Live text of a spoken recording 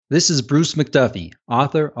This is Bruce McDuffie,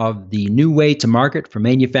 author of The New Way to Market for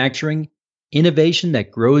Manufacturing, Innovation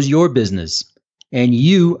that Grows Your Business. And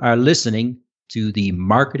you are listening to the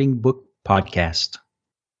Marketing Book Podcast.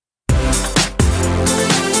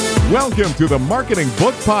 Welcome to the Marketing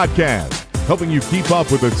Book Podcast, helping you keep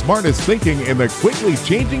up with the smartest thinking in the quickly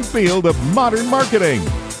changing field of modern marketing.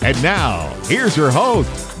 And now, here's your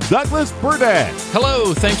host, Douglas Burdett.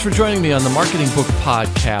 Hello, thanks for joining me on the Marketing Book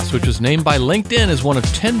Podcast, which was named by LinkedIn as one of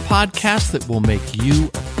 10 podcasts that will make you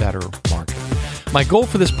a better marketer. My goal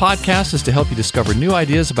for this podcast is to help you discover new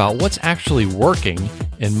ideas about what's actually working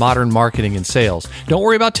in modern marketing and sales. Don't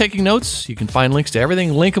worry about taking notes. You can find links to everything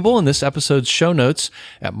linkable in this episode's show notes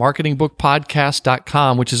at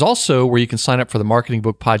marketingbookpodcast.com, which is also where you can sign up for the Marketing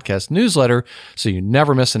Book Podcast newsletter so you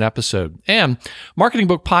never miss an episode. And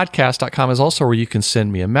marketingbookpodcast.com is also where you can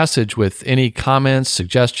send me a message with any comments,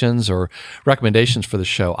 suggestions, or recommendations for the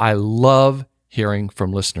show. I love hearing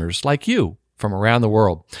from listeners like you from around the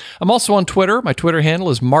world. I'm also on Twitter. My Twitter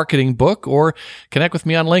handle is Marketing Book, or connect with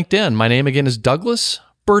me on LinkedIn. My name again is Douglas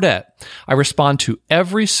Burdett. I respond to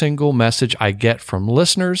every single message I get from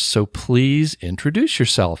listeners, so please introduce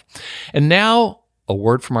yourself. And now, a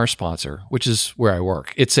word from our sponsor, which is where I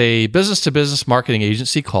work. It's a business-to-business marketing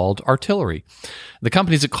agency called Artillery. The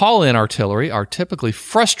companies that call in Artillery are typically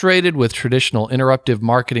frustrated with traditional interruptive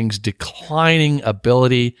marketing's declining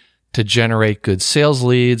ability to generate good sales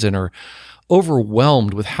leads and are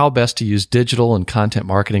overwhelmed with how best to use digital and content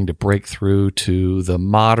marketing to break through to the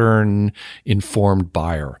modern, informed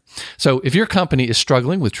buyer. So if your company is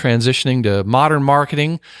struggling with transitioning to modern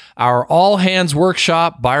marketing, our all-hands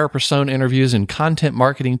workshop, buyer persona interviews, and content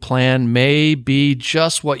marketing plan may be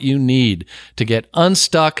just what you need to get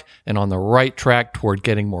unstuck and on the right track toward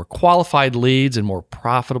getting more qualified leads and more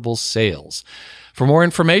profitable sales. For more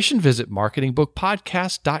information, visit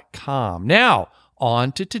marketingbookpodcast.com. Now,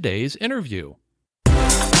 on to today's interview.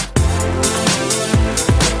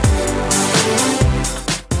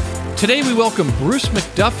 Today we welcome Bruce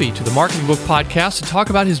McDuffie to the Marketing Book Podcast to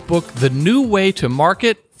talk about his book, The New Way to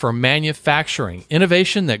Market for Manufacturing,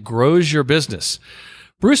 Innovation that Grows Your Business.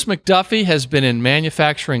 Bruce McDuffie has been in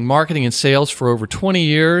manufacturing, marketing, and sales for over 20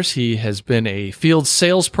 years. He has been a field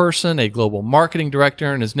salesperson, a global marketing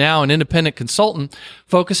director, and is now an independent consultant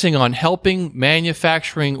focusing on helping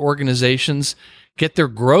manufacturing organizations get their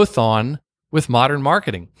growth on with modern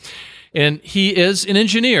marketing. And he is an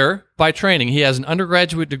engineer by training. He has an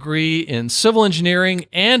undergraduate degree in civil engineering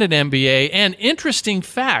and an MBA. And interesting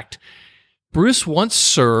fact, Bruce once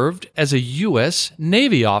served as a U.S.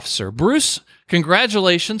 Navy officer. Bruce,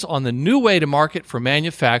 congratulations on the new way to market for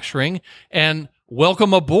manufacturing, and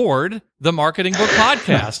welcome aboard the Marketing Book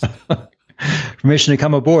Podcast. Permission to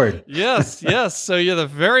come aboard. Yes. So you're the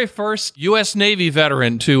very first U.S. Navy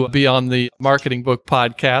veteran to be on the Marketing Book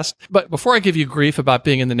Podcast. But before I give you grief about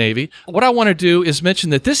being in the Navy, what I want to do is mention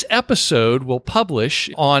that this episode will publish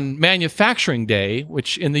on Manufacturing Day,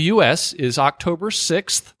 which in the U.S. is October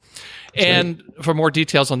 6th. And for more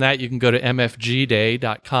details on that, you can go to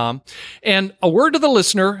mfgday.com. And a word to the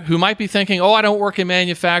listener who might be thinking, I don't work in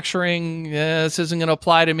manufacturing. This isn't going to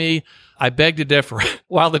apply to me. I beg to differ.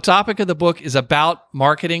 While the topic of the book is about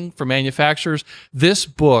marketing for manufacturers, this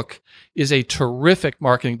book is a terrific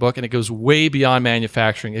marketing book, and it goes way beyond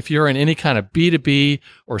manufacturing. If you're in any kind of B2B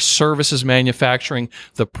or services manufacturing,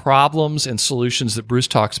 the problems and solutions that Bruce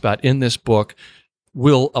talks about in this book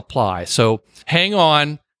will apply. So hang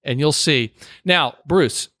on, and you'll see. Now,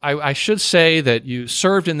 Bruce, I should say that you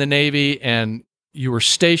served in the Navy and you were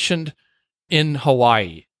stationed in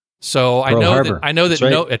Hawaii. So I know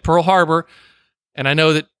that at Pearl Harbor, and I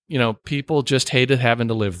know that people just hated having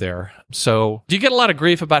to live there. So do you get a lot of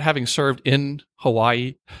grief about having served in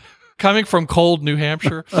Hawaii, coming from cold New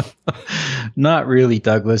Hampshire? Not really,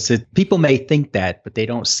 Douglas. People may think that, but they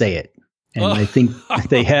don't say it. And I think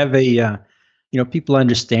they have people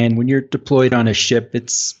understand when you're deployed on a ship,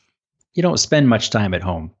 you don't spend much time at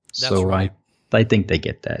home. That's so right. I think they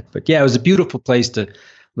get that. But yeah, it was a beautiful place to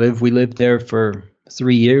live. We lived there for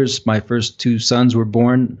 3 years. My first two sons were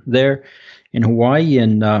born there in Hawaii,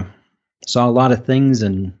 and saw a lot of things.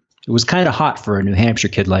 And it was kind of hot for a New Hampshire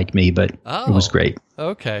kid like me, but it was great.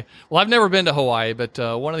 Okay. Well, I've never been to Hawaii, but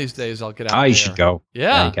one of these days I'll get out there. You should go.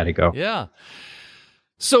 Yeah. You got to go. Yeah.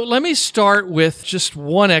 So let me start with just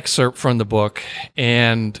one excerpt from the book,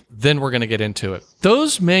 and then we're going to get into it.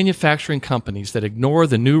 Those manufacturing companies that ignore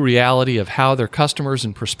the new reality of how their customers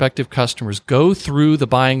and prospective customers go through the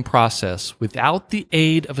buying process without the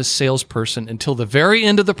aid of a salesperson until the very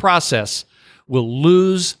end of the process will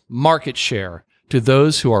lose market share to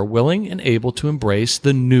those who are willing and able to embrace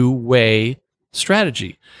the new way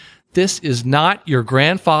strategy. This is not your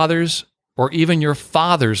grandfather's or even your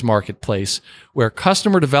father's marketplace, where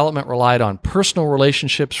customer development relied on personal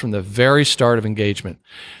relationships from the very start of engagement.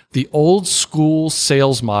 The old school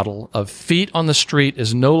sales model of feet on the street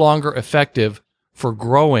is no longer effective for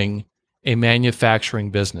growing a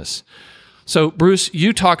manufacturing business. So, Bruce,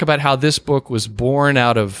 you talk about how this book was born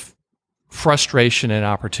out of frustration and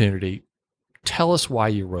opportunity. Tell us why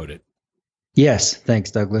you wrote it. Yes, thanks,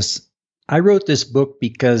 Douglas. I wrote this book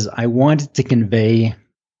because I wanted to convey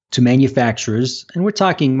to manufacturers, and we're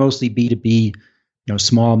talking mostly B2B,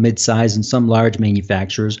 small, mid-size, and some large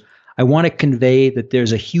manufacturers. I want to convey that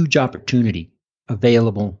there's a huge opportunity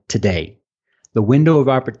available today. The window of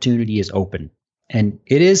opportunity is open, and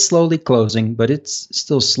it is slowly closing, but it's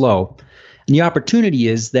still slow. And the opportunity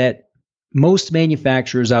is that most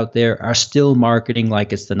manufacturers out there are still marketing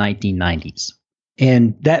like it's the 1990s.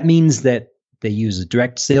 And that means that they use a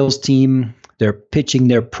direct sales team, they're pitching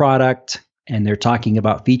their product, and they're talking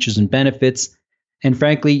about features and benefits. And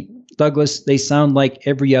frankly, Douglas, they sound like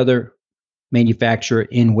every other manufacturer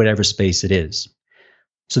in whatever space it is.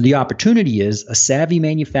 So the opportunity is a savvy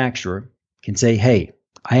manufacturer can say, hey,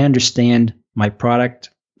 I understand my product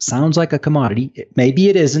sounds like a commodity. Maybe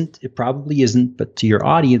it isn't. It probably isn't. But to your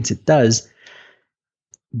audience, it does.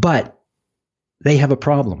 But they have a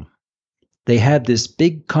problem. They have this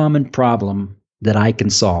big common problem that I can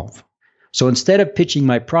solve. So instead of pitching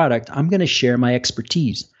my product, I'm going to share my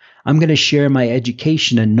expertise. I'm going to share my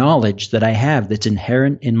education and knowledge that I have that's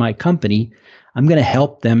inherent in my company. I'm going to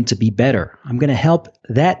help them to be better. I'm going to help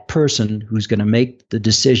that person who's going to make the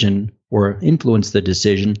decision or influence the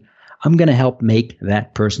decision. I'm going to help make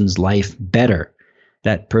that person's life better,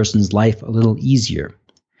 that person's life a little easier.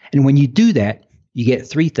 And when you do that, you get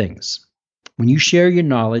three things. When you share your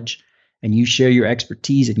knowledge and you share your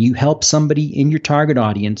expertise and you help somebody in your target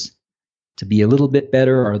audience to be a little bit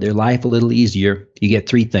better or their life a little easier, you get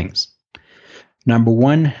three things. Number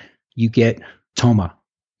one, you get TOMA.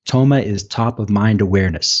 TOMA is top of mind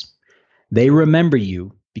awareness. They remember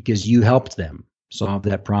you because you helped them solve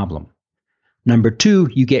that problem. Number two,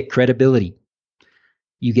 you get credibility.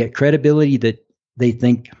 You get credibility that they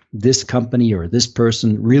think this company or this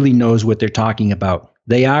person really knows what they're talking about.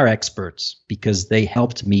 They are experts because they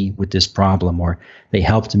helped me with this problem, or they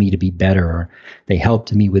helped me to be better, or they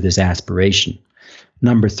helped me with this aspiration.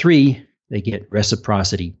 Number three, they get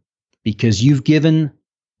reciprocity because you've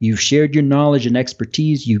shared your knowledge and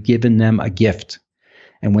expertise, you've given them a gift.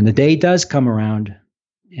 And when the day does come around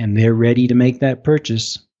and they're ready to make that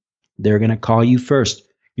purchase, they're going to call you first.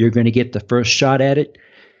 You're going to get the first shot at it.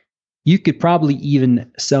 You could probably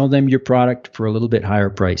even sell them your product for a little bit higher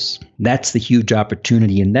price. That's the huge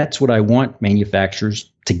opportunity, and that's what I want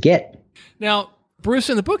manufacturers to get. Now, Bruce,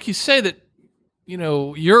 in the book, you say that,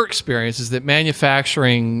 your experience is that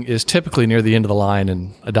manufacturing is typically near the end of the line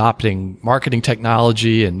in adopting marketing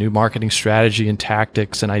technology and new marketing strategy and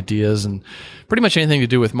tactics and ideas and pretty much anything to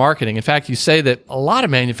do with marketing. In fact, you say that a lot of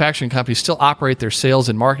manufacturing companies still operate their sales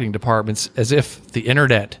and marketing departments as if the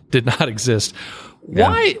internet did not exist.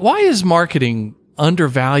 Yeah. Why is marketing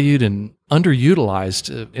undervalued and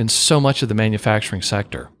underutilized in so much of the manufacturing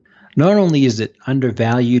sector? Not only is it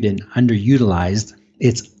undervalued and underutilized,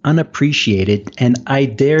 it's unappreciated. And I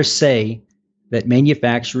dare say that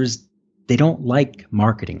manufacturers, they don't like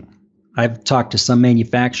marketing. I've talked to some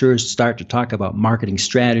manufacturers start to talk about marketing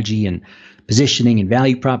strategy and positioning and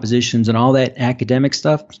value propositions and all that academic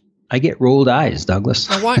stuff. I get rolled eyes, Douglas.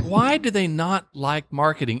 Now, why do they not like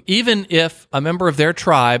marketing, even if a member of their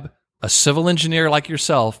tribe, a civil engineer like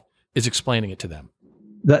yourself, is explaining it to them?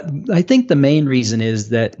 I think the main reason is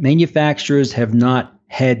that manufacturers have not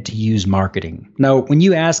had to use marketing. Now, when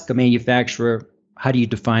you ask a manufacturer, how do you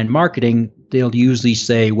define marketing? They'll usually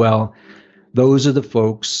say, well, those are the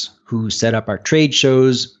folks who set up our trade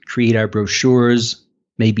shows, create our brochures,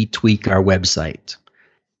 maybe tweak our website.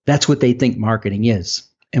 That's what they think marketing is.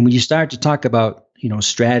 And when you start to talk about,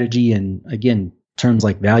 strategy and, again, terms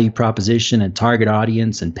like value proposition and target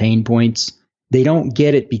audience and pain points, they don't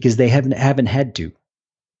get it because they haven't had to.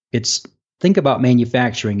 Think about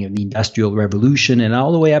manufacturing in the Industrial Revolution and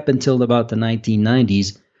all the way up until about the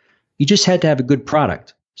 1990s. You just had to have a good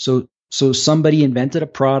product. So somebody invented a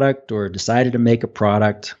product or decided to make a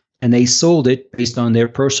product, and they sold it based on their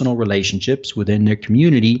personal relationships within their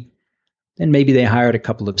community. Then maybe they hired a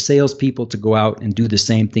couple of salespeople to go out and do the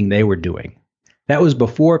same thing they were doing. That was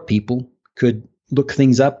before people could look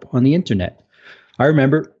things up on the internet. I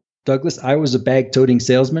remember, Douglas, I was a bag-toting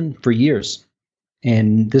salesman for years.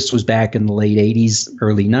 And this was back in the late 80s,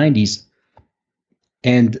 early 90s.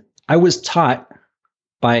 And I was taught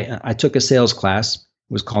I took a sales class,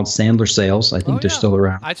 was called Sandler Sales. I think they're still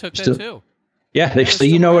around. I took that too. Yeah, so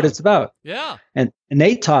you know what it's about. Yeah. And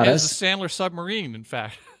they taught us. It's a Sandler submarine, in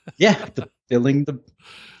fact. Yeah,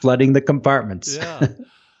 flooding the compartments. Yeah.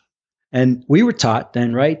 And we were taught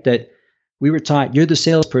then, right, you're the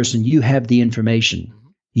salesperson, you have the information. Mm-hmm.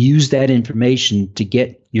 Use that information to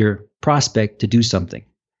get your prospect to do something.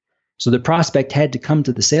 So the prospect had to come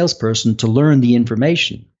to the salesperson to learn the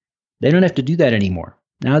information. They don't have to do that anymore.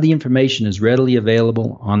 Now the information is readily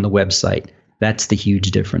available on the website. That's the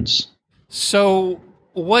huge difference. So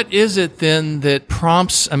what is it then that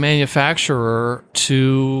prompts a manufacturer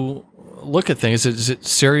to look at things? Is it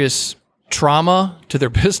serious trauma to their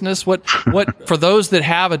business? What for those that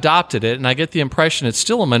have adopted it, and I get the impression it's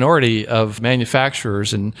still a minority of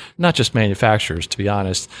manufacturers, and not just manufacturers, to be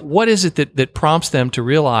honest. What is it that prompts them to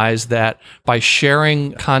realize that by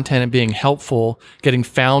sharing content and being helpful, getting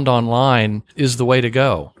found online is the way to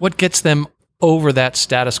go? What gets them over that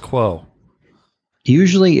status quo?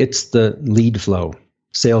 Usually it's the lead flow,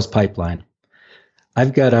 sales pipeline.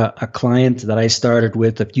 I've got a client that I started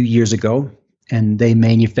with a few years ago, and they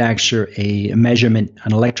manufacture an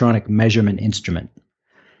electronic measurement instrument.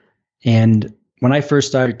 And when I first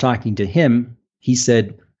started talking to him, he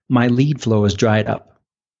said, my lead flow has dried up.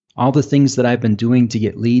 All the things that I've been doing to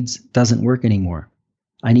get leads doesn't work anymore.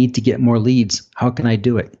 I need to get more leads. How can I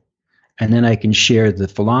do it? And then I can share the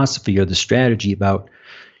philosophy or the strategy about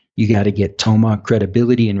you got to get TOMA,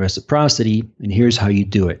 credibility, and reciprocity, and here's how you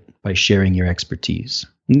do it, by sharing your expertise.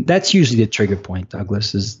 And that's usually the trigger point,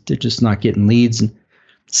 Douglas, is they're just not getting leads, and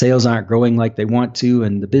sales aren't growing like they want to,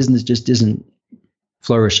 and the business just isn't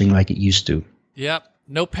flourishing like it used to. Yep.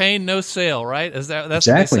 No pain, no sale, right? That's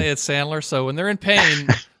exactly what they say at Sandler. So when they're in pain,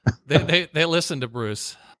 they listen to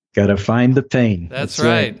Bruce. Got to find the pain. That's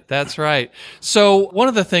right. That's right. So one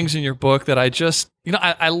of the things in your book that I just,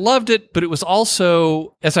 I loved it, but it was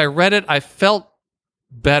also, as I read it, I felt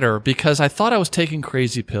better because I thought I was taking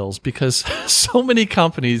crazy pills because so many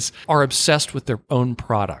companies are obsessed with their own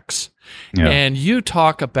products. Yeah. And you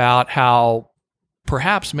talk about how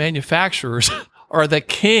perhaps manufacturers are the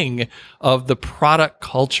king of the product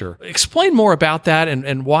culture. Explain more about that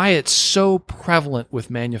and why it's so prevalent with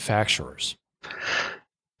manufacturers.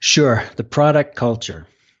 Sure, the product culture.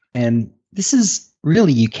 And this is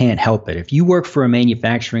really, you can't help it. If you work for a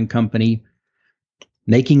manufacturing company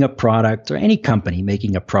making a product, or any company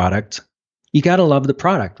making a product, you got to love the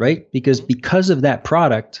product, right? Because of that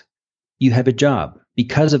product, you have a job.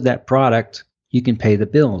 Because of that product, you can pay the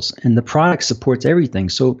bills. And the product supports everything.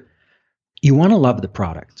 So you want to love the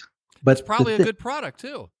product. But it's probably a good product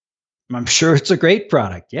too. I'm sure it's a great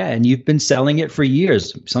product. Yeah. And you've been selling it for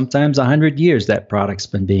years, sometimes 100 years, that product's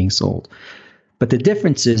been being sold. But the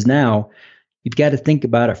difference is now you've got to think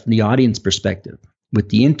about it from the audience perspective. With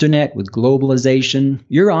the internet, with globalization,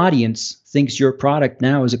 your audience thinks your product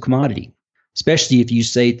now is a commodity, especially if you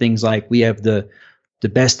say things like, we have the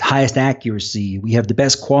best, highest accuracy, we have the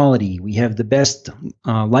best quality, we have the best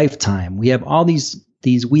lifetime, we have all these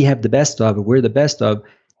we have the best of, or we're the best of.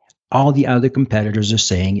 All the other competitors are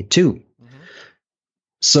saying it too. Mm-hmm.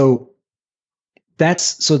 So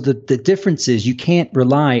the difference is you can't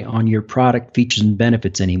rely on your product features and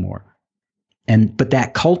benefits anymore. But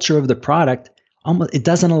that culture of the product, it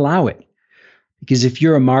doesn't allow it. Because if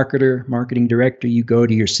you're a marketing director, you go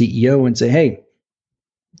to your CEO and say, hey,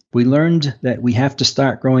 we learned that we have to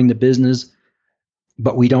start growing the business,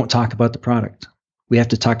 but we don't talk about the product. We have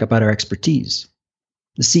to talk about our expertise.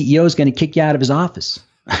 The CEO is going to kick you out of his office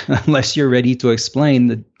unless you're ready to explain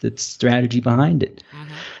the strategy behind it.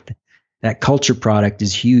 Mm-hmm. That culture product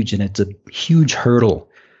is huge, and it's a huge hurdle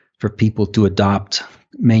for people to adopt,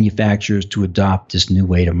 manufacturers to adopt this new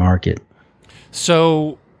way to market.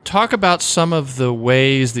 So talk about some of the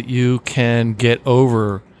ways that you can get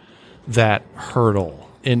over that hurdle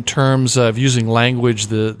in terms of using language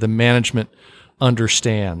the management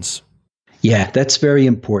understands. Yeah, that's very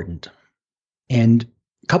important. And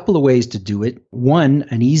a couple of ways to do it. One,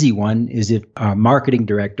 an easy one, is if a marketing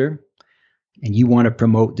director and you want to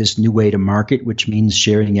promote this new way to market, which means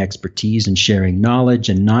sharing expertise and sharing knowledge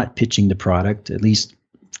and not pitching the product, at least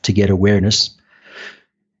to get awareness,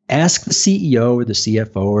 ask the CEO or the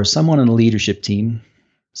CFO or someone on the leadership team,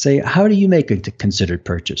 say, how do you make a considered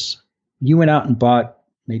purchase? You went out and bought,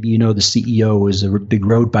 maybe the CEO is a big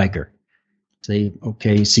road biker. Say,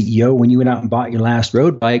 okay, CEO, when you went out and bought your last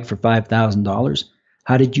road bike for $5,000,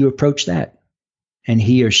 how did you approach that? And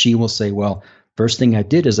he or she will say, well, first thing I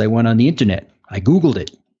did is I went on the internet. I Googled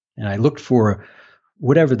it and I looked for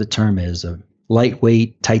whatever the term is, a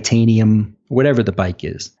lightweight, titanium, whatever the bike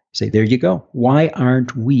is. Say, there you go. Why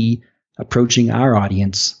aren't we approaching our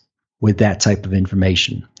audience with that type of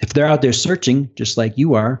information. If they're out there searching, just like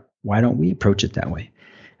you are, why don't we approach it that way?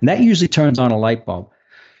 And that usually turns on a light bulb.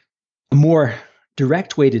 A more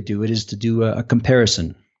direct way to do it is to do a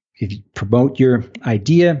comparison. If you promote your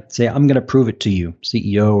idea, say, I'm going to prove it to you,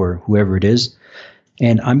 CEO or whoever it is,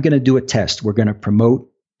 and I'm going to do a test. We're going to promote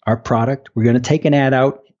our product. We're going to take an ad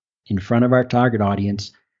out in front of our target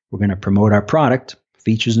audience. We're going to promote our product,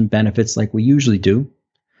 features and benefits like we usually do.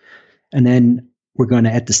 And then we're going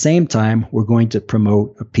to, at the same time, we're going to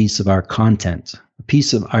promote a piece of our content, a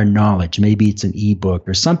piece of our knowledge. Maybe it's an ebook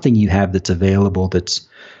or something you have that's available that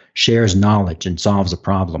shares knowledge and solves a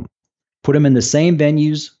problem. Put them in the same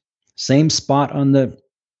venues, same spot on the,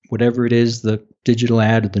 whatever it is, the digital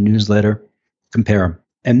ad or the newsletter, compare them.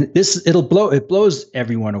 And it blows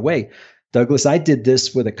everyone away. Douglas, I did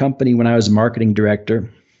this with a company when I was a marketing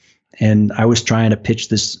director, and I was trying to pitch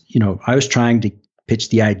this, I was trying to pitch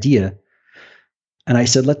the idea, and I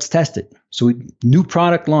said, let's test it. So new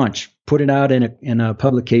product launch, put it out in a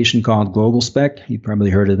publication called Global Spec. You probably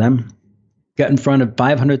heard of them. Got in front of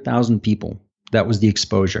 500,000 people. That was the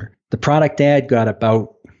exposure. The product ad got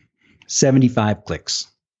about 75 clicks.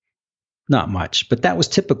 Not much, but that was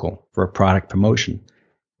typical for a product promotion.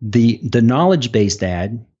 The knowledge-based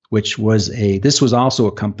ad, which was this was also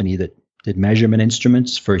a company that did measurement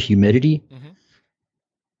instruments for humidity. Mm-hmm.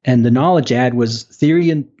 And the knowledge ad was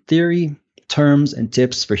theory, terms, and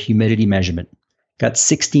tips for humidity measurement. Got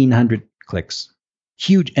 1,600 clicks.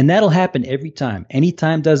 Huge. And that'll happen every time.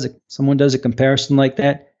 Anytime someone does a comparison like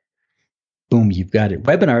that, boom, you've got it.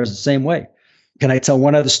 Webinars the same way. Can I tell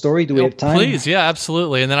one other story? Do we have time? Please, yeah,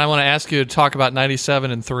 absolutely. And then I want to ask you to talk about 97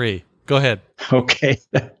 and 3. Go ahead. Okay.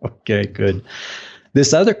 Okay, good.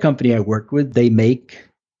 This other company I worked with, they make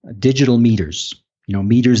digital meters,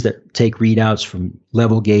 meters that take readouts from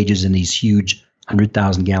level gauges in these huge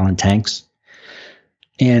 100,000-gallon tanks.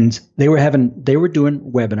 And they were doing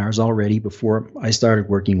webinars already before I started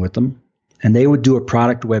working with them. And they would do a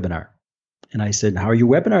product webinar. And I said, how are your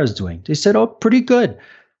webinars doing? They said, oh, pretty good.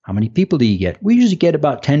 How many people do you get? We usually get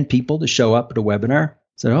about 10 people to show up at a webinar. I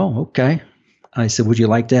said, oh, okay. I said, would you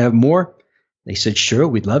like to have more? They said, sure,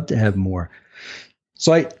 we'd love to have more.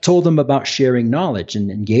 So I told them about sharing knowledge and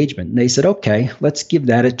engagement. And they said, okay, let's give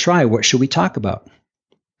that a try. What should we talk about?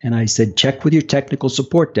 And I said, check with your technical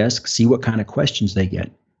support desk, see what kind of questions they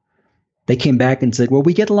get. They came back and said, well,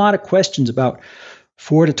 we get a lot of questions about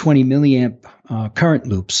 4 to 20 milliamp current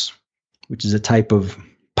loops, which is a type of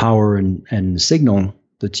power and signal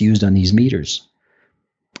that's used on these meters.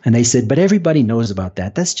 And they said, but everybody knows about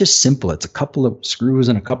that. That's just simple. It's a couple of screws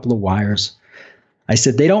and a couple of wires. I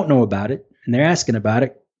said, they don't know about it, and they're asking about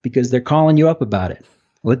it because they're calling you up about it.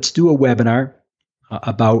 Let's do a webinar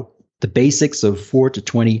about the basics of 4 to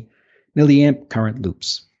 20 milliamp current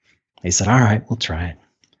loops. They said, all right, we'll try it.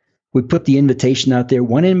 We put the invitation out there,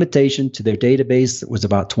 one invitation to their database that was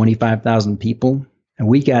about 25,000 people, and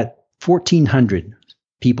we got 1,400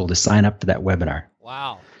 people to sign up for that webinar.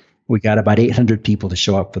 Wow. We got about 800 people to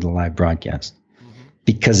show up for the live broadcast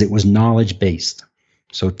because it was knowledge-based.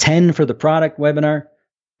 So 10 for the product webinar,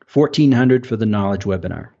 1,400 for the knowledge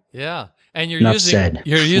webinar. Yeah. And you're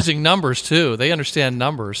using numbers too. They understand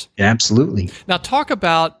numbers. Absolutely. Now talk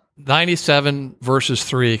about 97 versus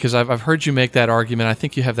 3, because I've heard you make that argument. I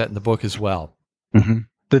think you have that in the book as well. Mm-hmm.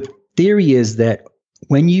 The theory is that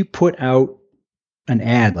when you put out an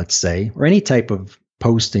ad, let's say, or any type of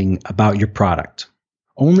posting about your product,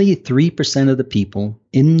 only 3% of the people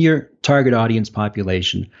in your target audience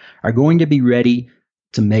population are going to be ready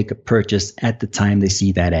to make a purchase at the time they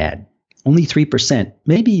see that ad. Only 3%,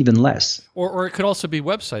 maybe even less. Or it could also be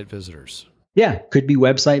website visitors. Yeah, could be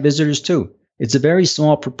website visitors too. It's a very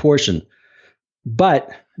small proportion.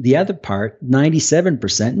 But the other part,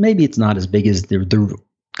 97%, maybe it's not as big as the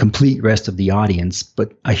complete rest of the audience,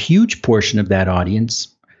 but a huge portion of that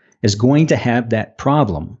audience is going to have that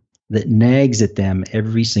problem that nags at them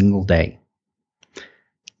every single day.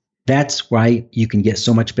 That's why you can get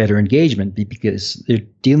so much better engagement, because they're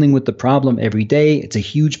dealing with the problem every day. It's a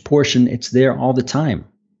huge portion. It's there all the time.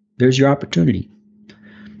 There's your opportunity.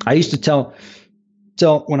 I used to tell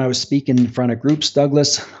when I was speaking in front of groups,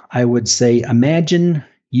 Douglas, I would say, imagine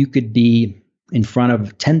you could be in front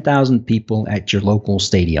of 10,000 people at your local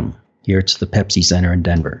stadium. Here it's the Pepsi Center in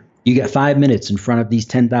Denver. You got 5 minutes in front of these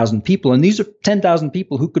 10,000 people, and these are 10,000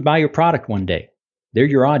 people who could buy your product one day. They're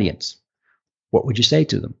your audience. What would you say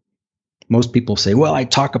to them? Most people say, well, I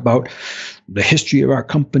talk about the history of our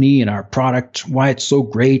company and our product, why it's so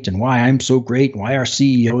great and why I'm so great, why our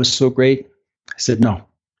CEO is so great. I said, no,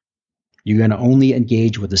 you're going to only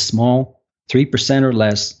engage with a small 3% or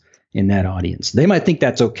less in that audience. They might think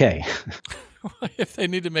that's okay, If they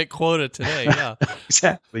need to make quota today, yeah.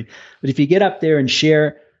 Exactly. But if you get up there and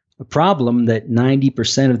share a problem that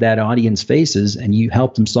 90% of that audience faces and you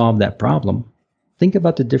help them solve that problem, think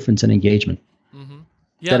about the difference in engagement. Mm-hmm.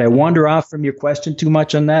 Yeah. Did I wander off from your question too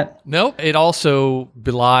much on that? Nope. It also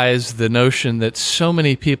belies the notion that so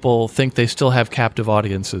many people think they still have captive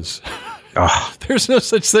audiences. Oh, There's no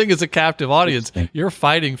such thing as a captive audience. You're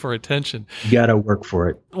fighting for attention. you got to work for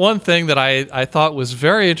it. One thing that I thought was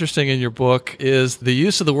very interesting in your book is the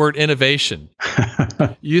use of the word innovation.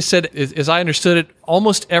 You said, as I understood it,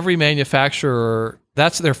 almost every manufacturer,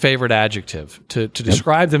 that's their favorite adjective. To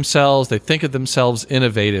describe themselves, they think of themselves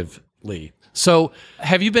innovatively. So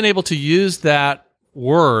have you been able to use that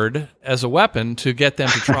word as a weapon to get them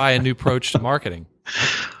to try a new approach to marketing?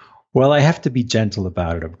 Well, I have to be gentle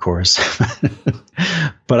about it, of course,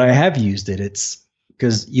 but I have used it. It's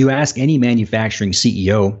because you ask any manufacturing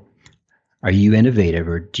CEO, are you innovative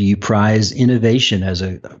or do you prize innovation as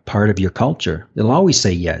a part of your culture? They'll always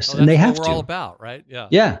say yes, and they have to. That's what we're all about, right? Yeah.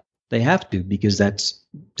 Yeah, they have to because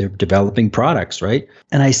they're developing products, right?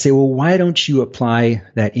 And I say, well, why don't you apply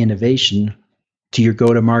that innovation to your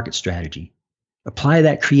go-to-market strategy? Apply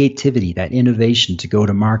that creativity, that innovation to go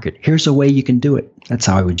to market. Here's a way you can do it. That's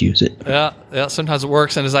how I would use it. Yeah, sometimes it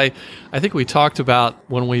works. And as I think we talked about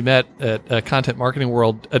when we met at Content Marketing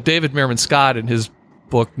World, David Meerman Scott in his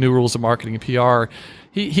book, New Rules of Marketing and PR,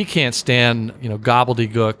 he can't stand,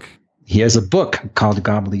 gobbledygook. He has a book called the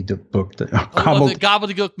Gobbledygook. The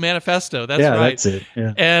Gobbledygook Manifesto. That's right. That's it.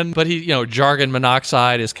 Yeah. But he, jargon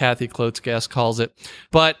monoxide, as Kathy Klotzgast calls it.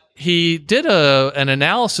 But he did an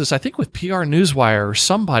analysis, I think with PR Newswire or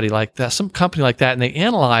somebody like that, some company like that, and they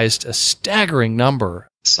analyzed a staggering number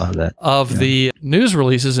of the news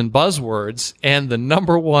releases and buzzwords, and the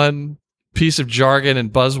number one piece of jargon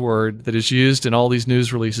and buzzword that is used in all these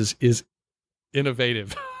news releases is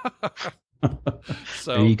innovative.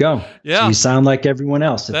 So there you go. Yeah. So you sound like everyone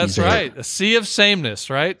else. That's right. A sea of sameness,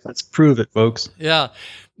 right? Let's prove it, folks. Yeah.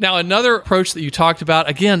 Now, another approach that you talked about,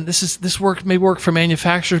 again, this may work for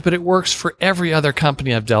manufacturers, but it works for every other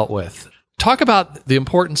company I've dealt with. Talk about the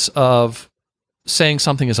importance of saying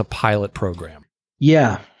something is a pilot program.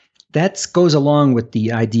 Yeah, that goes along with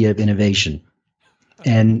the idea of innovation.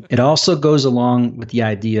 And it also goes along with the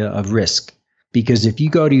idea of risk. Because if you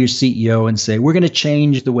go to your CEO and say, we're going to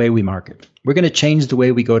change the way we market, we're going to change the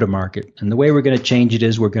way we go to market, and the way we're going to change it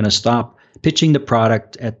is we're going to stop pitching the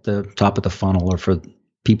product at the top of the funnel or for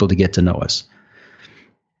people to get to know us,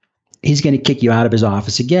 he's going to kick you out of his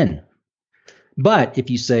office again. But if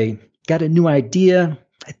you say, got a new idea,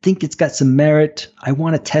 I think it's got some merit, I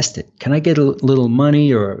want to test it. Can I get a little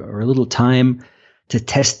money or a little time to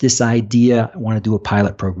test this idea? I want to do a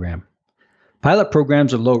pilot program. Pilot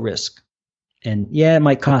programs are low risk. And yeah, it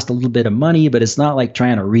might cost a little bit of money, but it's not like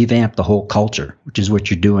trying to revamp the whole culture, which is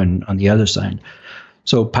what you're doing on the other side.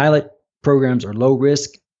 So pilot programs are low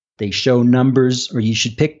risk. They show numbers, or you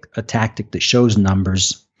should pick a tactic that shows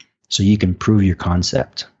numbers so you can prove your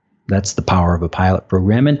concept. That's the power of a pilot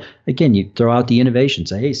program. And again, you throw out the innovation.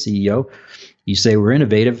 Say, hey, CEO, you say we're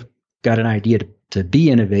innovative, got an idea to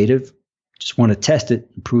be innovative. Just want to test it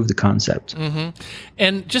and prove the concept. Mm-hmm.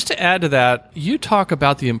 And just to add to that, you talk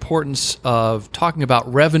about the importance of talking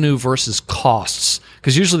about revenue versus costs,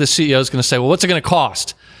 because usually the CEO is going to say, well, what's it going to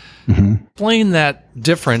cost? Mm-hmm. Explain that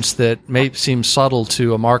difference that may seem subtle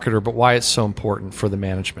to a marketer, but why it's so important for the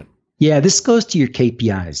management. Yeah, this goes to your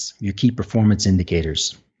KPIs, your key performance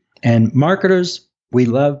indicators. And marketers, we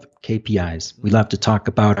love KPIs. We love to talk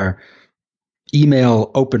about our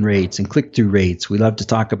email open rates and click-through rates. We love to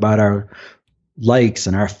talk about our likes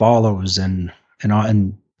and our follows and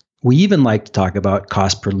we even like to talk about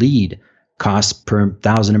cost per lead, cost per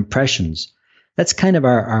 1,000 impressions. That's kind of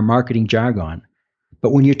our marketing jargon.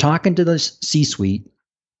 But when you're talking to the C-suite,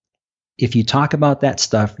 if you talk about that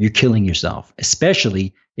stuff, you're killing yourself,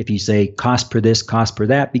 especially if you say cost per this, cost per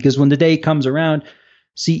that, because when the day comes around,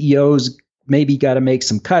 CEOs maybe got to make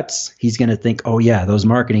some cuts. He's going to think, oh yeah, those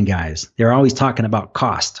marketing guys, they're always talking about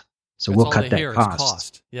cost. So we'll cut that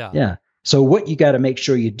cost. Yeah. So what you got to make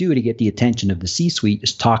sure you do to get the attention of the C-suite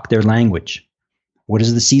is talk their language. What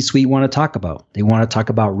does the C-suite want to talk about? They want to talk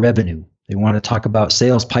about revenue. They want to talk about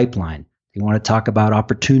sales pipeline. They want to talk about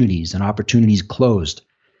opportunities and opportunities closed.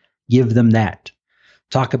 Give them that.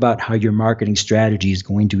 Talk about how your marketing strategy is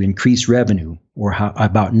going to increase revenue, or how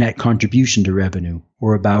about net contribution to revenue,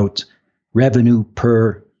 or about revenue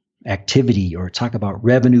per activity, or talk about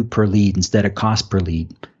revenue per lead instead of cost per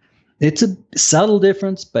lead. It's a subtle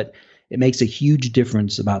difference, but it makes a huge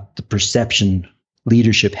difference about the perception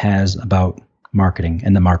leadership has about marketing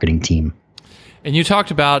and the marketing team. And you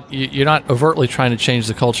talked about you're not overtly trying to change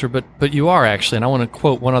the culture, but you are actually. And I want to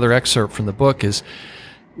quote one other excerpt from the book is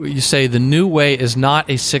you say, the new way is not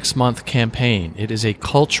a 6-month campaign. It is a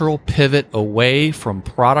cultural pivot away from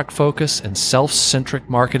product focus and self-centric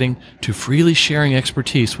marketing to freely sharing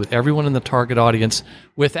expertise with everyone in the target audience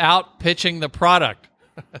without pitching the product.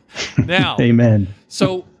 Now, Amen.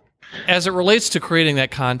 So as it relates to creating that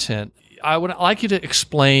content, I would like you to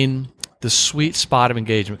explain the sweet spot of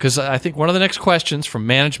engagement, because I think one of the next questions from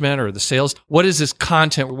management or the sales, what is this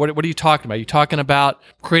content? What are you talking about? Are you talking about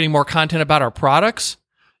creating more content about our products?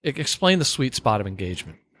 Explain the sweet spot of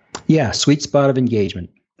engagement. Yeah, sweet spot of engagement.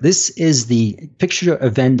 This is the picture of a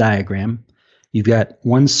Venn diagram. You've got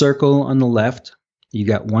one circle on the left, you've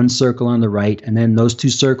got one circle on the right, and then those two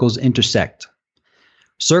circles intersect.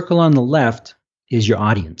 Circle on the left is your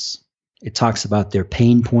audience. It talks about their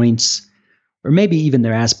pain points or maybe even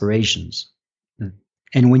their aspirations.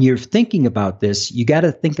 And when you're thinking about this, you got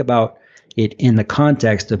to think about it in the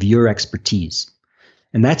context of your expertise.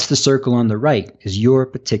 And that's the circle on the right, is your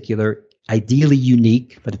particular, ideally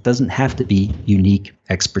unique, but it doesn't have to be unique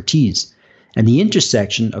expertise. And the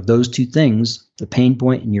intersection of those two things, the pain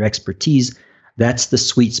point and your expertise, that's the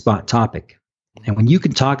sweet spot topic. And when you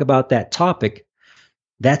can talk about that topic,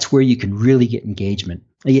 that's where you can really get engagement.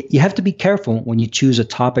 You have to be careful when you choose a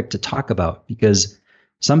topic to talk about, because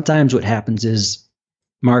sometimes what happens is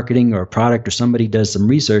marketing or a product or somebody does some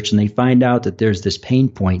research and they find out that there's this pain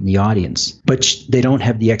point in the audience, but they don't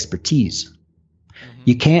have the expertise. Mm-hmm.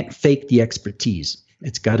 You can't fake the expertise.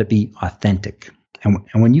 It's got to be authentic. And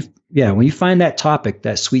when you find that topic,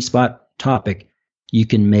 that sweet spot topic, you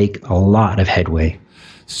can make a lot of headway.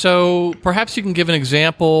 So perhaps you can give an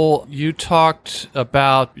example. You talked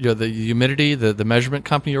about the humidity, the measurement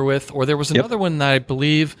company you're with, or there was another one that I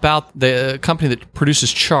believe about the company that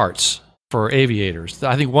produces charts for aviators.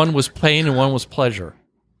 I think one was pain and one was pleasure.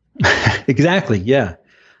 Exactly. Yeah.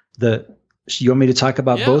 You want me to talk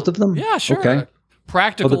about both of them? Yeah, sure. Okay.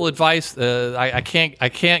 Practical advice. I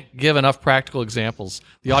can't give enough practical examples.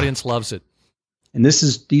 The audience loves it. And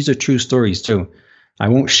these are true stories too. I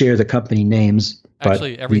won't share the company names.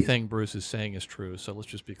 Actually, everything Bruce is saying is true. So let's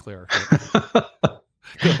just be clear. Go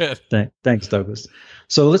ahead. Thanks, Douglas.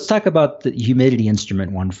 So let's talk about the humidity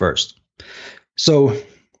instrument one first. So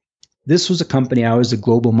this was a company, I was a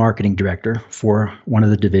global marketing director for one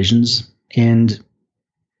of the divisions. And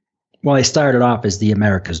I started off as the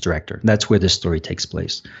Americas director. That's where this story takes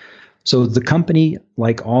place. So the company,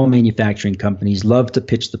 like all manufacturing companies, love to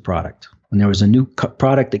pitch the product. When there was a new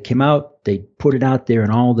product that came out, they put it out there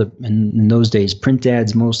in those days, print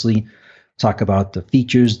ads mostly, talk about the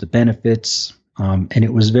features, the benefits, and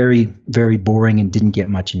it was very, very boring and didn't get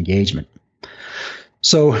much engagement.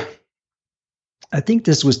 So I think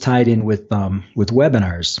this was tied in with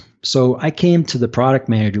webinars. So I came to the product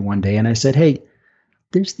manager one day and I said, hey,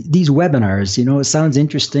 there's these webinars, it sounds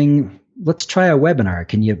interesting. Let's try a webinar.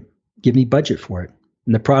 Can you give me budget for it?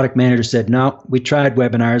 And the product manager said, no, we tried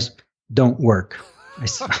webinars. Don't work.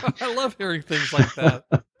 I love hearing things like that.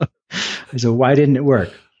 I said, why didn't it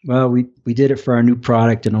work? Well, we did it for our new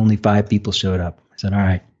product and only 5 people showed up. I said, all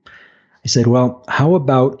right. I said, well, how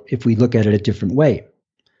about if we look at it a different way?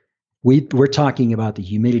 We're talking about the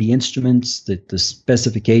humidity instruments, the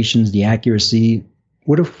specifications, the accuracy.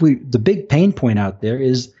 What if the big pain point out there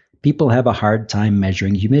is people have a hard time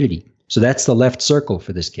measuring humidity. So that's the left circle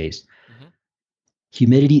for this case. Mm-hmm.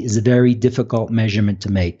 Humidity is a very difficult measurement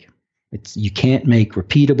to make. You can't make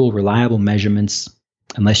repeatable, reliable measurements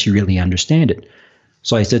unless you really understand it.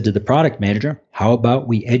 So I said to the product manager, how about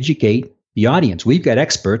we educate the audience? We've got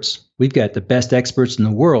experts. We've got the best experts in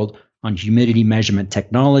the world on humidity measurement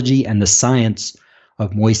technology and the science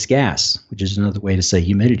of moist gas, which is another way to say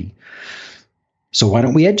humidity. So why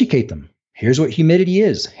don't we educate them? Here's what humidity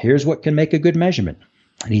is. Here's what can make a good measurement.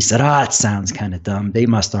 And he said, it sounds kind of dumb. They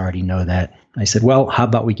must already know that. I said, well, how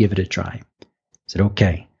about we give it a try? I said,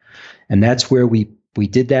 okay. And that's where we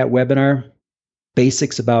did that webinar,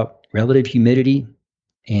 basics about relative humidity,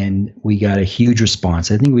 and we got a huge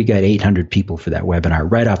response. I think we got 800 people for that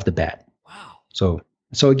webinar right off the bat. Wow.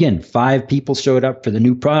 So again, 5 people showed up for the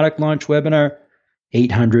new product launch webinar,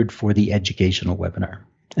 800 for the educational webinar.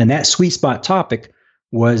 And that sweet spot topic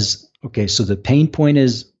was, okay, so the pain point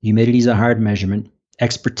is humidity is a hard measurement.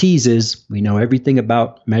 Expertise is we know everything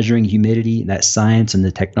about measuring humidity, that science and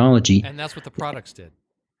the technology. And that's what the products did.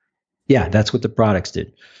 Yeah, that's what the products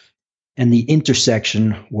did. And the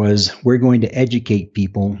intersection was we're going to educate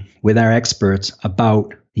people with our experts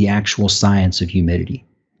about the actual science of humidity.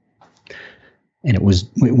 And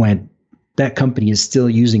that company is still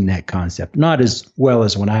using that concept. Not as well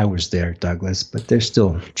as when I was there, Douglas, but they're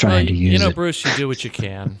still trying to use it. Bruce, you do what you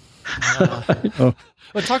can.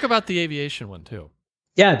 But talk about the aviation one too.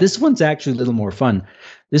 Yeah, this one's actually a little more fun.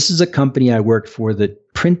 This is a company I worked for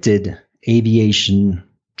that printed aviation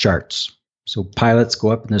charts. So pilots go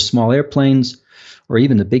up in their small airplanes or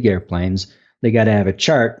even the big airplanes. They got to have a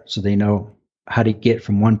chart so they know how to get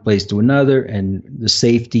from one place to another and the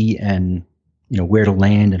safety and where to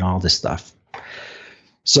land and all this stuff.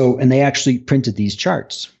 So, and they actually printed these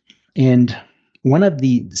charts. And one of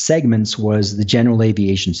the segments was the general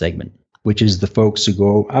aviation segment, which is the folks who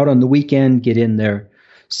go out on the weekend, get in their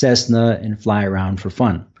Cessna and fly around for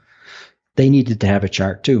fun. They needed to have a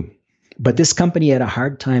chart too. But this company had a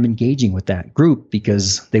hard time engaging with that group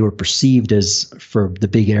because they were perceived as for the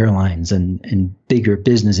big airlines and bigger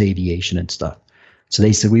business aviation and stuff. So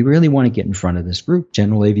they said, we really want to get in front of this group,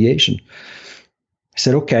 general aviation. I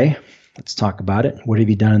said, okay, let's talk about it. What have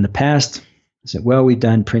you done in the past? I said, well, we've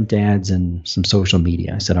done print ads and some social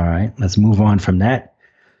media. I said, all right, let's move on from that.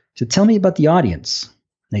 I said, tell me about the audience.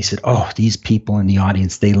 And they said, oh, these people in the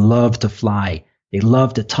audience, they love to fly. They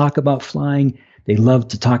love to talk about flying. They love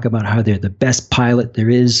to talk about how they're the best pilot there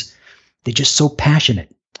is. They're just so passionate.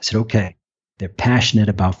 I said, okay, they're passionate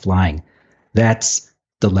about flying. That's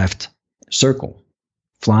the left circle.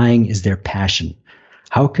 Flying is their passion.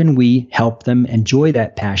 How can we help them enjoy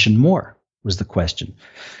that passion more, was the question,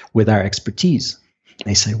 with our expertise.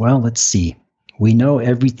 They say, well, let's see. We know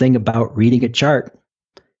everything about reading a chart.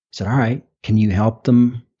 I said, all right, can you help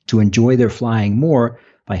them to enjoy their flying more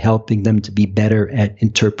by helping them to be better at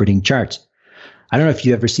interpreting charts? I don't know if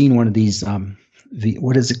you've ever seen one of these,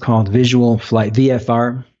 what is it called? Visual flight,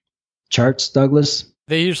 VFR charts, Douglas?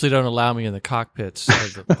 They usually don't allow me in the cockpits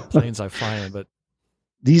of the planes I fly in, but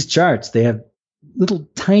these charts, they have little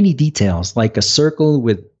tiny details, like a circle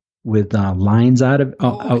with lines out of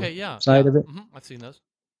outside of it. Mm-hmm. I've seen those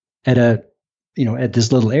at at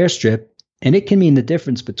this little airstrip, and it can mean the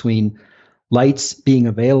difference between lights being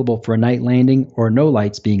available for a night landing or no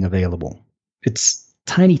lights being available. It's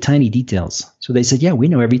tiny, tiny details. So they said, yeah, we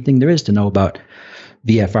know everything there is to know about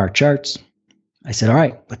VFR charts. I said, all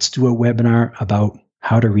right, let's do a webinar about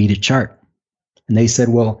how to read a chart. And they said,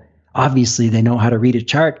 well, obviously they know how to read a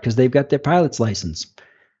chart because they've got their pilot's license.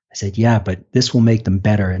 I said, yeah, but this will make them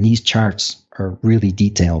better. And these charts are really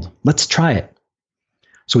detailed. Let's try it.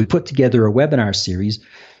 So we put together a webinar series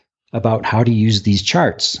about how to use these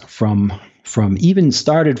charts from even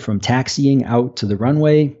started from taxiing out to the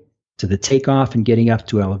runway, to the takeoff and getting up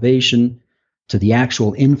to elevation, to the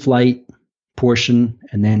actual in-flight portion,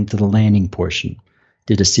 and then to the landing portion.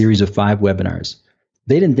 Did a series of 5 webinars.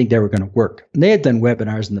 They didn't think they were going to work. And they had done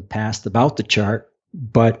webinars in the past about the chart,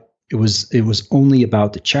 but it was only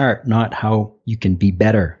about the chart, not how you can be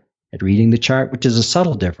better at reading the chart, which is a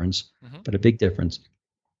subtle difference, but a big difference.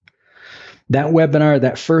 That webinar,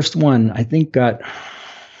 that first one, I think got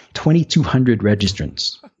 2,200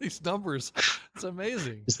 registrants. These numbers, it's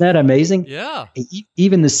amazing. Isn't that amazing? Yeah.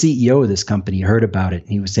 Even the CEO of this company heard about it, and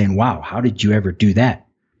he was saying, wow, how did you ever do that?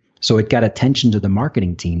 So it got attention to the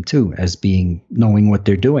marketing team too, as being knowing what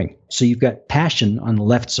they're doing. So you've got passion on the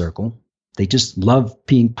left circle. They just love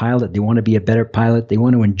being pilot. They want to be a better pilot. They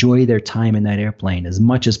want to enjoy their time in that airplane as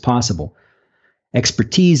much as possible.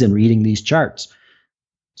 Expertise in reading these charts.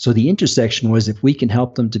 So the intersection was if we can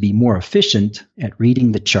help them to be more efficient at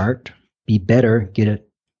reading the chart, be better, get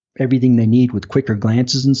everything they need with quicker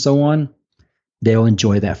glances and so on, they'll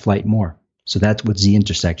enjoy that flight more. So that's what's the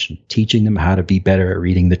intersection, teaching them how to be better at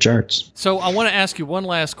reading the charts. So I want to ask you one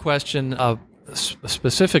last question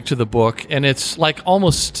specific to the book, and it's like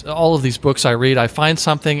almost all of these books I read, I find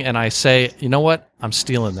something and I say, you know what, I'm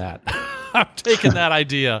stealing that. I'm taking that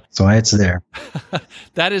idea. So it's there.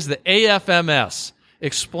 That is the AFMS.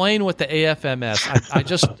 Explain what the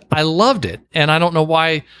AFMS. I loved it, and I don't know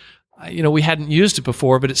why, we hadn't used it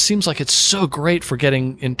before, but it seems like it's so great for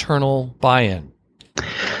getting internal buy-in.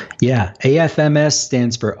 Yeah, AFMS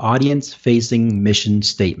stands for Audience Facing Mission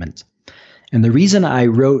Statement. And the reason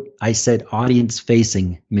I said Audience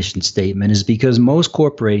Facing Mission Statement is because most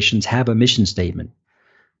corporations have a mission statement,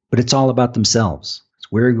 but it's all about themselves.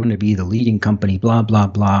 We're going to be the leading company, blah, blah,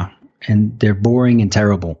 blah. And they're boring and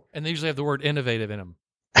terrible. And they usually have the word innovative in them.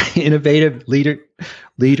 Innovative,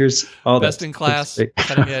 leaders, all that. Best in class,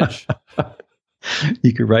 cutting edge.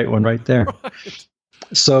 You could write one right there. Right.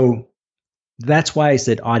 So that's why I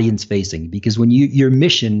said audience facing, because when your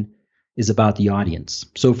mission is about the audience.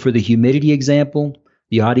 So for the humidity example,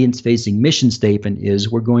 the audience facing mission statement is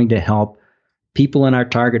we're going to help people in our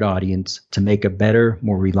target audience to make a better,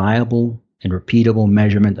 more reliable and repeatable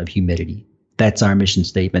measurement of humidity. That's our mission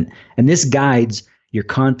statement. And this guides your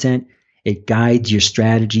content. It guides your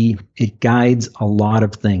strategy. It guides a lot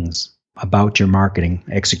of things about your marketing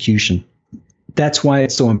execution. That's why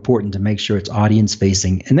it's so important to make sure it's audience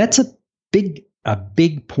facing. And that's a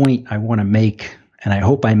big point I want to make, and I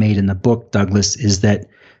hope I made in the book, Douglas, is that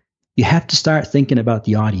you have to start thinking about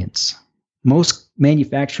the audience. Most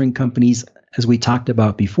manufacturing companies, as we talked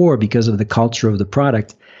about before, because of the culture of the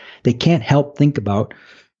product, they can't help think about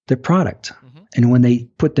their product. Mm-hmm. And when they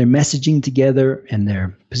put their messaging together and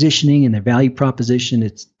their positioning and their value proposition,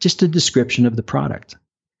 it's just a description of the product.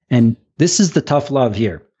 And this is the tough love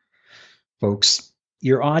here, folks.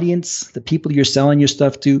 Your audience, the people you're selling your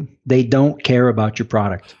stuff to, they don't care about your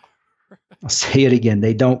product. I'll say it again.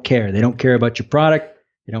 They don't care. They don't care about your product.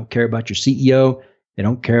 They don't care about your CEO. They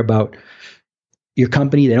don't care about your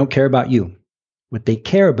company. They don't care about you. What they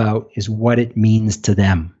care about is what it means to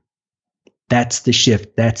them. That's the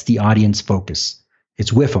shift. That's the audience focus.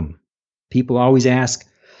 It's with them. People always ask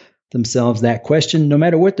themselves that question, no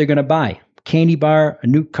matter what they're going to buy. Candy bar, a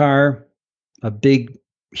new car, a big,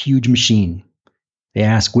 huge machine. They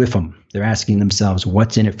ask with them. They're asking themselves,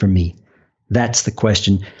 what's in it for me? That's the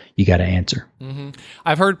question you got to answer. Mm-hmm.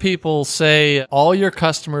 I've heard people say all your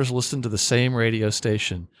customers listen to the same radio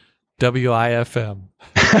station, WIFM.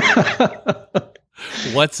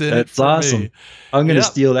 What's in it for awesome. me? I'm going to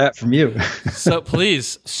steal that from you. So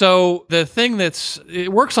please. So the thing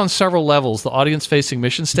it works on several levels, the audience-facing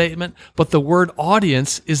mission statement, but the word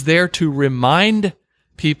audience is there to remind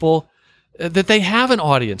people that they have an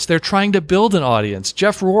audience. They're trying to build an audience.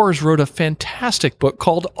 Jeff Rohrs wrote a fantastic book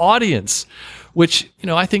called Audience, which,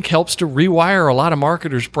 I think helps to rewire a lot of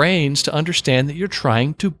marketers' brains to understand that you're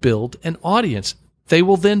trying to build an audience. They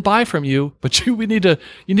will then buy from you, but you need to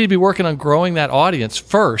be working on growing that audience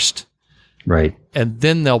first. Right. And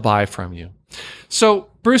then they'll buy from you. So,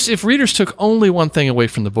 Bruce, if readers took only one thing away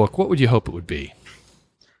from the book, what would you hope it would be?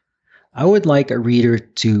 I would like a reader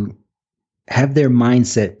to have their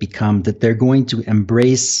mindset become that they're going to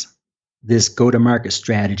embrace this go-to-market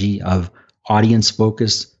strategy of audience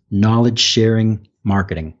focus, knowledge sharing,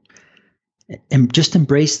 marketing. And just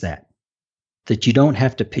embrace that you don't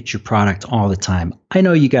have to pitch your product all the time. I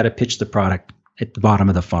know you got to pitch the product at the bottom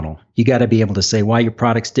of the funnel. You got to be able to say why your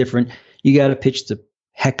product's different. You got to pitch the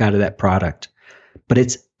heck out of that product. But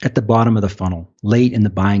it's at the bottom of the funnel, late in the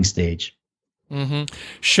buying stage. Mm-hmm.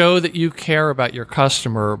 Show that you care about your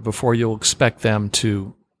customer before you'll expect them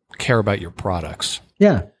to care about your products.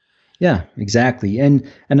 Yeah, exactly. And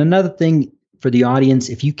another thing for the audience,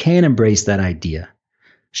 if you can embrace that idea,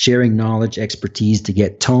 sharing knowledge, expertise to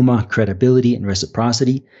get TOMA, credibility, and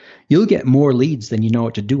reciprocity, you'll get more leads than you know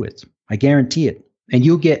what to do with. I guarantee it. And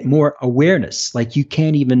you'll get more awareness like you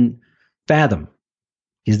can't even fathom.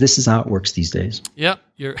 Because this is how it works these days. Yep,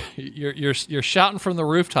 you're shouting from the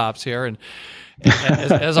rooftops here, and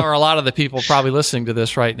as are a lot of the people probably listening to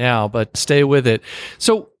this right now. But stay with it.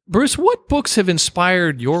 So, Bruce, what books have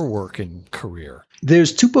inspired your work and career?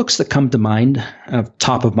 There's two books that come to mind,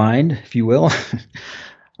 top of mind, if you will.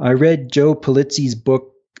 I read Joe Pulizzi's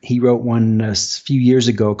book. He wrote one a few years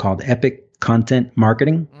ago called Epic Content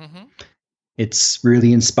Marketing. Mm-hmm. It's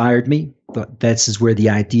really inspired me. But this is where the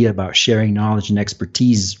idea about sharing knowledge and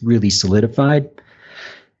expertise really solidified.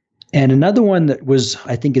 And another one that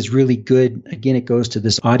I think is really good, again, it goes to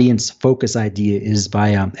this audience focus idea, is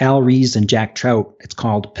by Al Ries and Jack Trout. It's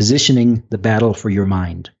called Positioning the Battle for Your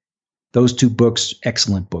Mind. Those two books,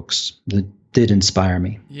 excellent books, that did inspire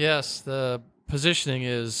me. Yes, the positioning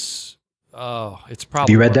is, it's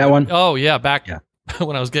probably... Have you read that one? Oh, yeah, back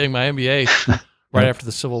when I was getting my MBA. Right after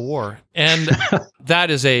the Civil War. And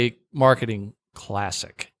that is a marketing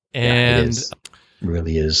classic. And it is. It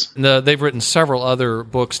really is. They've written several other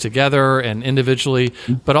books together and individually,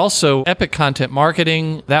 but also Epic Content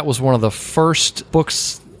Marketing. That was one of the first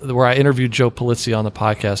books where I interviewed Joe Pulizzi on the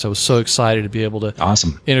podcast. I was so excited to be able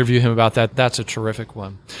to interview him about that. That's a terrific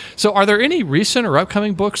one. So are there any recent or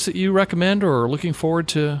upcoming books that you recommend or are looking forward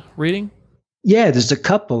to reading? Yeah, there's a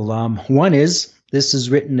couple. One is... This is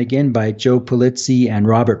written again by Joe Pulizzi and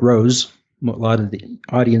Robert Rose. A lot of the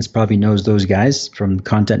audience probably knows those guys from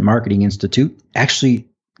Content Marketing Institute. Actually,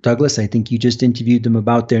 Douglas, I think you just interviewed them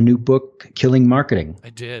about their new book, Killing Marketing. I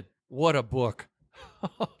did. What a book.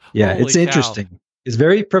 Yeah, it's interesting. It's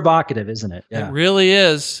very provocative, isn't it? Yeah. It really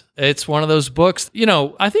is. It's one of those books.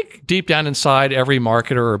 I think deep down inside, every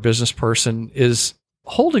marketer or business person is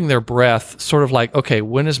holding their breath, sort of like, okay,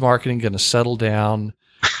 when is marketing going to settle down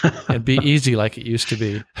and be easy like it used to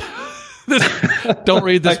be? Don't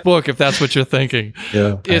read this book if that's what you're thinking.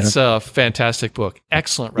 Yeah, it's a fantastic book.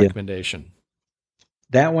 Excellent recommendation.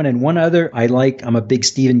 That one and one other I like. I'm a big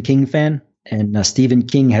Stephen King fan. And Stephen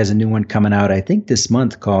King has a new one coming out, I think this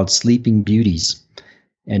month, called Sleeping Beauties.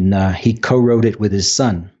 And he co-wrote it with his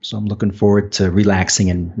son. So I'm looking forward to relaxing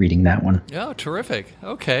and reading that one. Oh, terrific.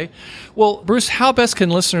 Okay. Well, Bruce, how best can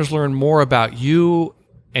listeners learn more about you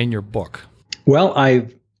and your book? Well, I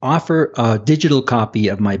offer a digital copy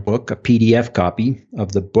of my book, a PDF copy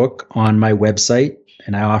of the book on my website,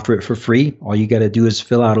 and I offer it for free. All you got to do is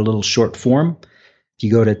fill out a little short form. If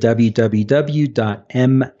you go to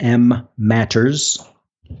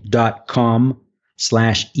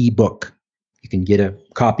www.mmmatters.com/ebook, you can get a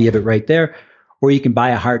copy of it right there, or you can buy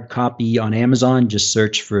a hard copy on Amazon. Just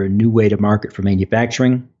search for a new way to market for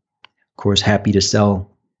manufacturing. Of course, happy to sell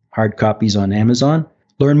hard copies on Amazon.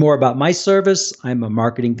 Learn more about my service. I'm a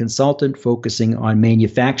marketing consultant focusing on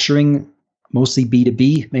manufacturing, mostly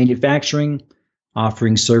B2B manufacturing,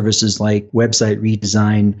 offering services like website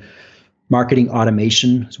redesign, marketing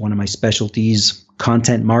automation is one of my specialties,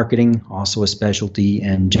 content marketing, also a specialty,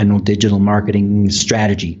 and general digital marketing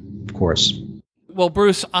strategy, of course. Well,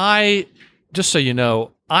 Bruce, just so you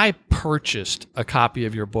know, I purchased a copy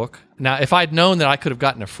of your book. Now, if I'd known that I could have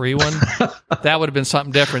gotten a free one, that would have been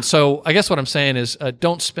something different. So I guess what I'm saying is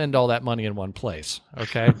don't spend all that money in one place,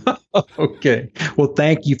 okay? Okay. Well,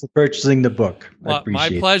 thank you for purchasing the book. I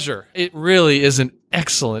appreciate my pleasure. It really is an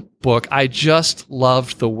excellent book. I just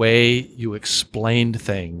loved the way you explained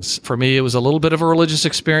things. For me, it was a little bit of a religious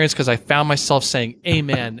experience because I found myself saying,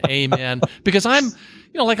 amen, amen, because I'm,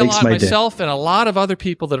 like a lot of myself and a lot of other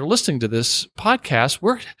people that are listening to this podcast,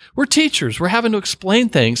 we're teachers. We're having to explain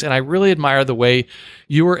things. And I really admire the way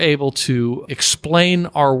you were able to explain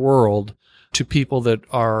our world to people that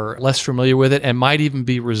are less familiar with it and might even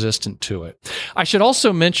be resistant to it. I should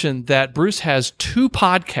also mention that Bruce has 2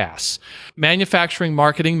 podcasts, Manufacturing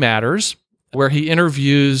Marketing Matters, where he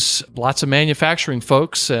interviews lots of manufacturing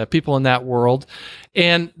folks, people in that world.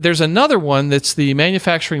 And there's another one that's the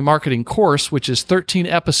Manufacturing Marketing Course, which is 13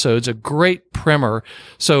 episodes, a great primer.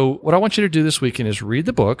 So what I want you to do this weekend is read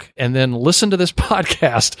the book and then listen to this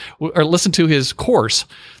podcast or listen to his course.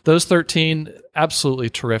 Those 13, absolutely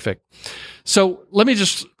terrific. So let me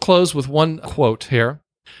just close with one quote here.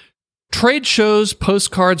 Trade shows,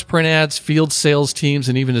 postcards, print ads, field sales teams,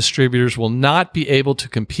 and even distributors will not be able to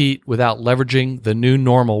compete without leveraging the new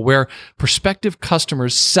normal, where prospective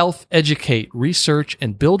customers self-educate, research,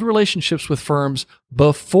 and build relationships with firms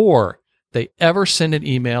before they ever send an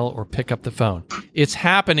email or pick up the phone. It's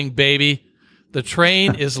happening, baby. The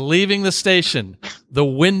train is leaving the station. The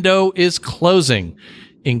window is closing.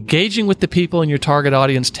 Engaging with the people in your target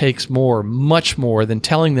audience takes much more than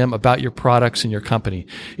telling them about your products and your company.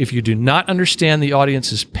 If you do not understand the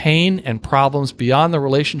audience's pain and problems beyond the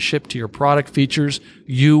relationship to your product features,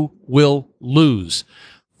 you will lose.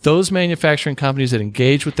 Those manufacturing companies that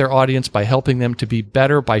engage with their audience by helping them to be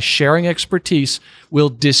better by sharing expertise will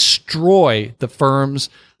destroy the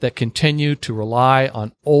firms that continue to rely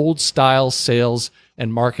on old-style sales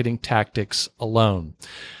and marketing tactics alone.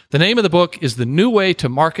 The name of the book is The New Way to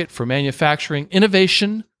Market for Manufacturing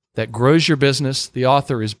Innovation That Grows Your Business. The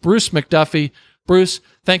author is Bruce McDuffie. Bruce,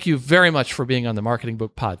 thank you very much for being on the Marketing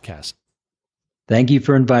Book Podcast. Thank you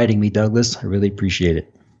for inviting me, Douglas. I really appreciate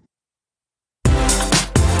it.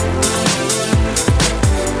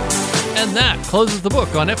 And that closes the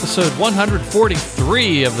book on episode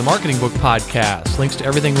 143 of the Marketing Book Podcast. Links to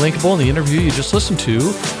everything linkable in the interview you just listened to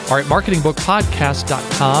are at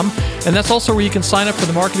marketingbookpodcast.com. And that's also where you can sign up for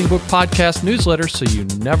the Marketing Book Podcast newsletter so you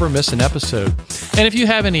never miss an episode. And if you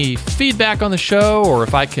have any feedback on the show or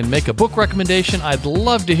if I can make a book recommendation, I'd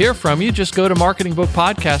love to hear from you. Just go to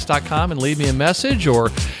marketingbookpodcast.com and leave me a message or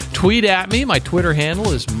tweet at me. My Twitter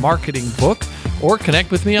handle is marketingbook. Or connect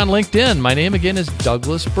with me on LinkedIn. My name again is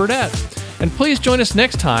Douglas Burdett. And please join us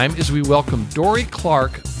next time as we welcome Dory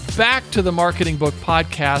Clark back to the Marketing Book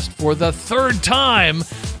Podcast for the 3rd time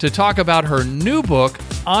to talk about her new book,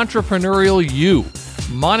 Entrepreneurial You.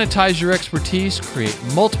 Monetize your expertise, create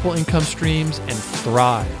multiple income streams, and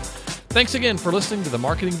thrive. Thanks again for listening to the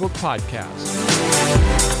Marketing Book Podcast.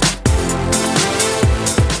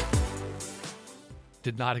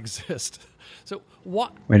 Did not exist. So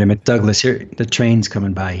what? Wait a minute, Douglas. Here, the train's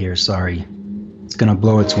coming by here. Sorry, it's gonna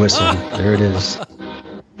blow its whistle. There it is.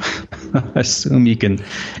 I assume you can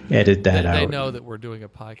edit that out. They know that we're doing a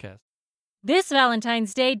podcast. This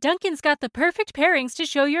Valentine's Day, Dunkin's got the perfect pairings to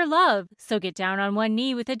show your love. So get down on one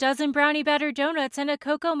knee with a dozen brownie batter donuts and a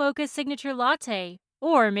Cocoa Mocha signature latte.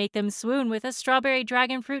 Or make them swoon with a strawberry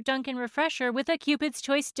dragon fruit Dunkin' refresher with a Cupid's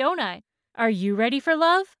Choice donut. Are you ready for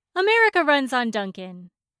love? America runs on Dunkin'.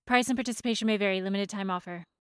 Price and participation may vary. Limited time offer.